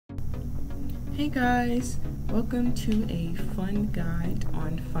Hey guys, welcome to a fun guide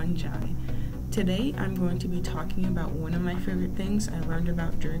on fungi. Today I'm going to be talking about one of my favorite things I learned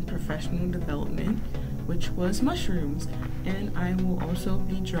about during professional development, which was mushrooms, and I will also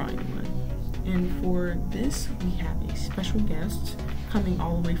be drawing one. And for this we have a special guest coming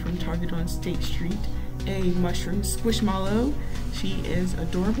all the way from Target on State Street, a mushroom squishmallow. She is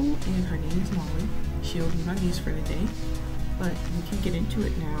adorable and her name is Molly. She'll be my muse for the day, but we can get into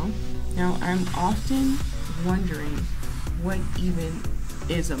it now. Now, I'm often wondering what even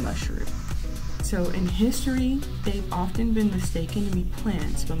is a mushroom. So in history, they've often been mistaken to be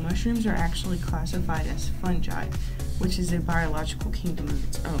plants, but mushrooms are actually classified as fungi, which is a biological kingdom of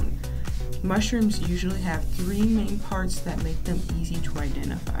its own. Mushrooms usually have three main parts that make them easy to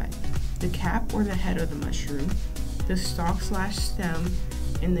identify: the cap or the head of the mushroom, the stalk/stem,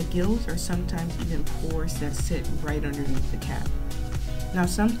 and the gills, or sometimes even pores that sit right underneath the cap. Now,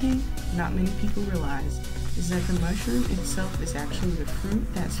 something not many people realize is that the mushroom itself is actually the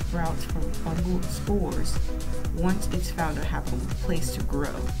fruit that sprouts from fungal spores once it's found to have a place to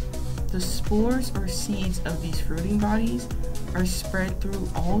grow. The spores or seeds of these fruiting bodies are spread through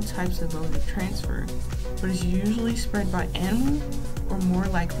all types of modes of transfer, but is usually spread by animal or more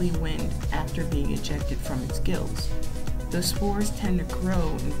likely wind after being ejected from its gills. The spores tend to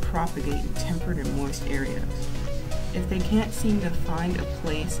grow and propagate in temperate and moist areas. If they can't seem to find a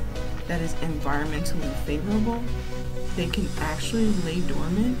place that is environmentally favorable, they can actually lay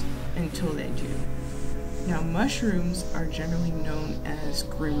dormant until they do. Now, mushrooms are generally known as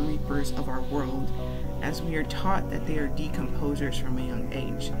grim reapers of our world, as we are taught that they are decomposers from a young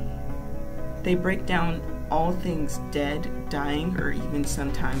age. They break down all things dead, dying, or even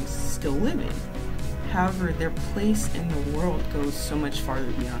sometimes still living. However, their place in the world goes so much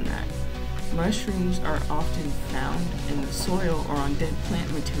farther beyond that. Mushrooms are often found in the soil or on dead plant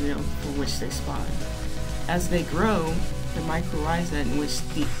material for which they spawn. As they grow, the mycorrhiza, in which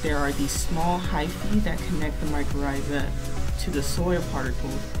there are these small hyphae that connect the mycorrhiza to the soil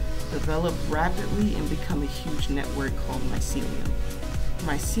particles, develop rapidly and become a huge network called mycelium.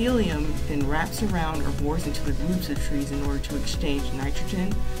 Mycelium then wraps around or bores into the roots of trees in order to exchange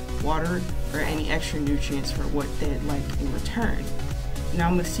nitrogen, water, or any extra nutrients for what they'd like in return. Now,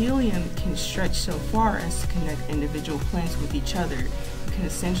 mycelium can stretch so far as to connect individual plants with each other and can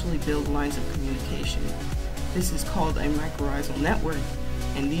essentially build lines of communication. This is called a mycorrhizal network,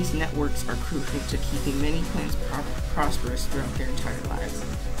 and these networks are crucial to keeping many plants prosperous throughout their entire lives.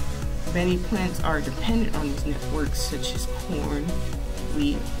 Many plants are dependent on these networks, such as corn,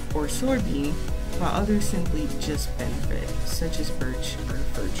 wheat, or soybean, while others simply just benefit, such as birch or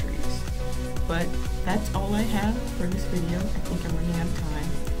fir trees. But that's all I have for this video. I think I'm running out of time.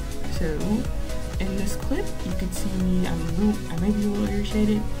 So in this clip, you can see me, I may be a little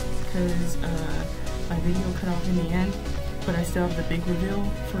irritated because my video cut off in the end, but I still have the big reveal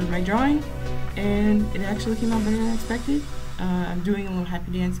for my drawing, and it actually came out better than I expected. I'm doing a little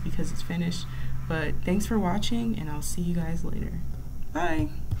happy dance because it's finished, but thanks for watching, and I'll see you guys later. Bye!